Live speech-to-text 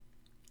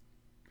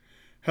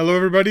Hello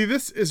everybody,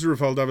 this is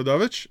Rafal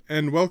Davidovich,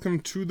 and welcome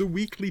to the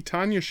weekly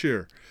Tanya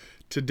Shir.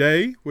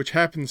 Today, which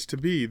happens to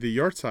be the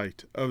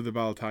Yartzeit of the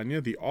Baal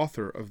Tanya, the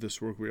author of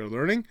this work we are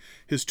learning,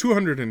 his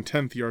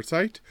 210th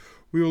Yartzeit,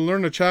 we will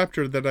learn a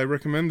chapter that I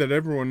recommend that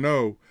everyone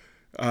know,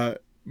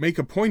 make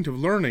a point of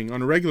learning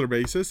on a regular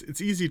basis.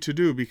 It's easy to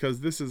do because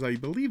this is, I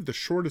believe, the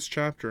shortest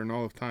chapter in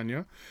all of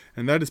Tanya,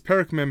 and that is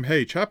Perek Mem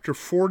Hey, chapter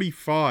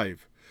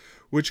 45,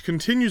 which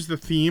continues the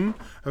theme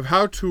of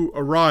how to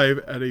arrive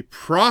at a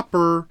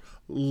proper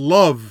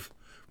love.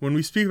 When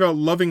we speak about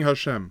loving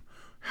Hashem,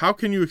 how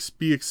can you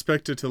be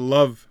expected to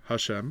love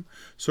Hashem?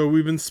 So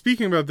we've been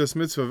speaking about this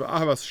mitzvah of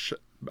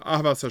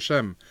Ahavas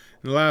Hashem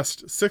in the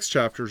last 6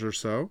 chapters or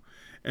so,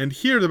 and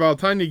here the Baal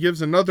Tanya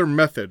gives another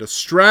method, a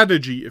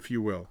strategy, if you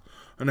will,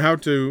 on how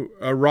to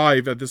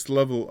arrive at this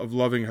level of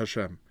loving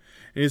Hashem.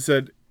 And he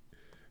said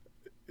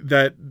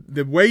that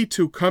the way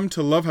to come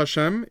to love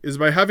Hashem is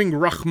by having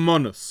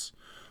Rachmanus.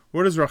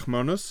 What is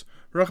Rachmanus?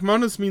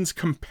 Rachmanus means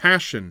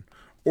compassion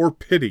or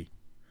pity.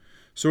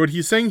 So what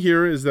he's saying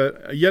here is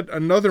that yet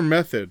another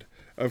method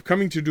of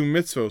coming to do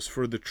mitzvos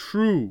for the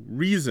true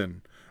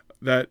reason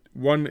that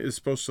one is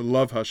supposed to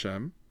love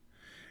Hashem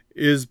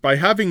is by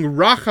having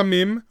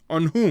rachamim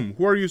on whom?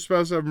 Who are you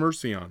supposed to have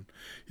mercy on?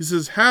 He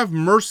says, have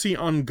mercy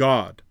on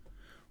God.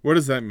 What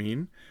does that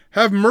mean?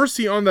 Have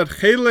mercy on that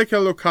chelek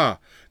elokah,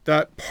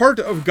 that part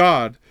of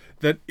God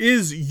that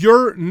is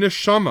your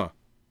neshama.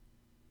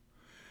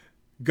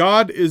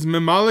 God is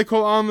memale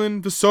kol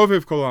almin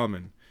v'sovev kol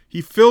almin.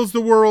 He fills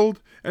the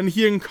world and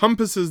he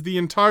encompasses the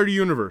entire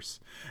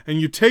universe.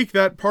 And you take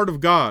that part of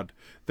God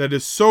that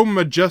is so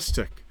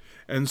majestic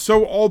and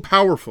so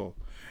all-powerful,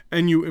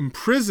 and you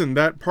imprison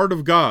that part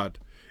of God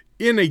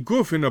in a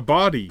guf, in a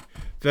body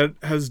that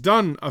has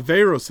done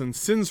averos and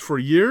sins for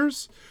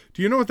years.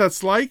 Do you know what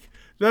that's like?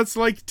 That's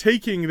like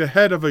taking the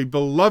head of a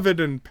beloved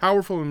and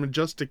powerful and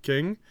majestic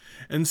king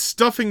and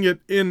stuffing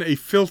it in a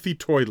filthy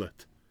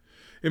toilet.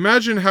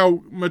 Imagine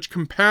how much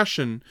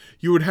compassion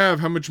you would have,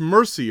 how much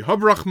mercy,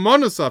 hab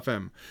rachmanus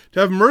afem, to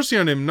have mercy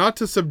on him, not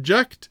to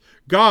subject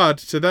God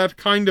to that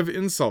kind of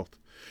insult.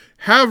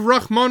 Have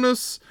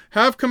rachmanus,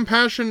 have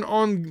compassion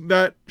on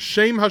that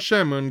Shem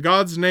Hashem, on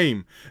God's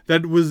name,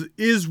 that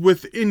is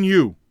within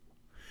you.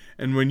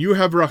 And when you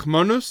have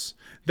rachmanus,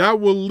 that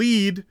will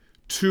lead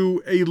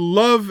to a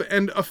love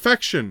and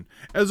affection,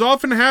 as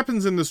often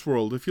happens in this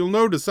world. If you'll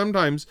notice,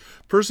 sometimes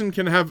a person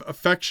can have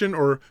affection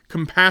or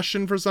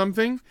compassion for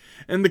something,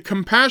 and the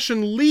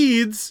compassion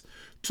leads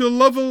to a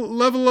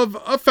level of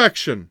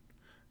affection.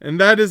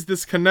 And that is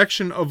this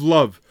connection of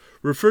love,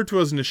 referred to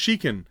as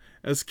neshikin,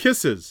 as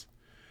kisses.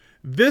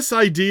 This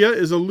idea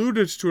is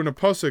alluded to in a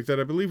pasuk that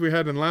I believe we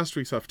had in last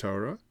week's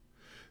Haftarah.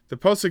 The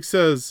pasuk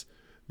says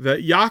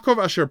that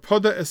Yaakov asher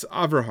poda es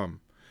Avraham,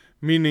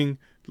 meaning,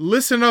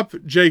 listen up,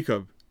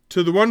 Jacob,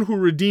 to the one who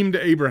redeemed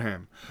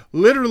Abraham.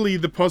 Literally,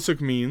 the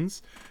pasuk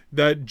means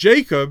that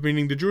Jacob,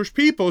 meaning the Jewish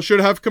people, should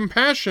have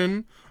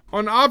compassion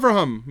on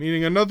Avraham,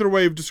 meaning another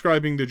way of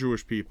describing the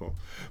Jewish people.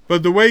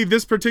 But the way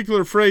this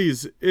particular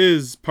phrase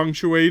is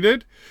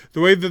punctuated,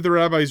 the way that the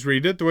rabbis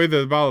read it, the way that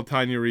the Baal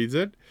Tanya reads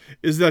it,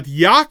 is that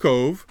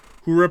Yaakov,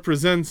 who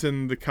represents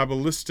in the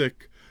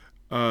Kabbalistic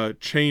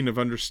chain of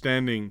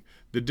understanding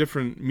the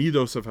different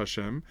midos of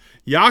Hashem,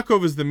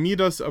 Yaakov is the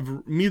midah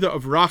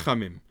of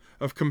rachamim,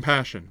 of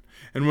compassion.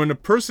 And when a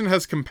person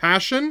has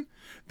compassion,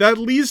 that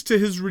leads to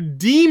his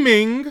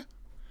redeeming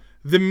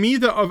the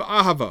midah of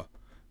ahava.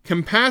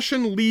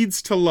 Compassion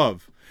leads to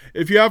love.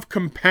 If you have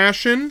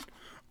compassion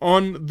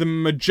on the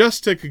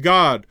majestic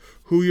God,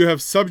 who you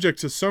have subject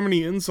to so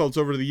many insults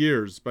over the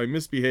years by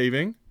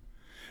misbehaving,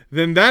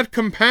 then that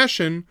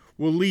compassion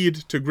will lead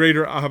to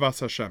greater ahavas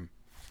Hashem.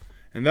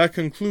 And that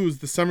concludes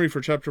the summary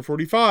for chapter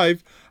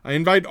 45. I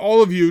invite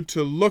all of you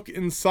to look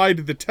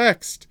inside the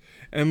text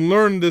and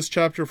learn this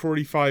chapter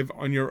 45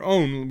 on your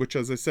own, which,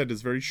 as I said,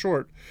 is very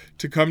short,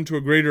 to come to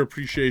a greater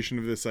appreciation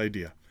of this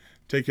idea.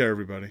 Take care,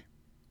 everybody.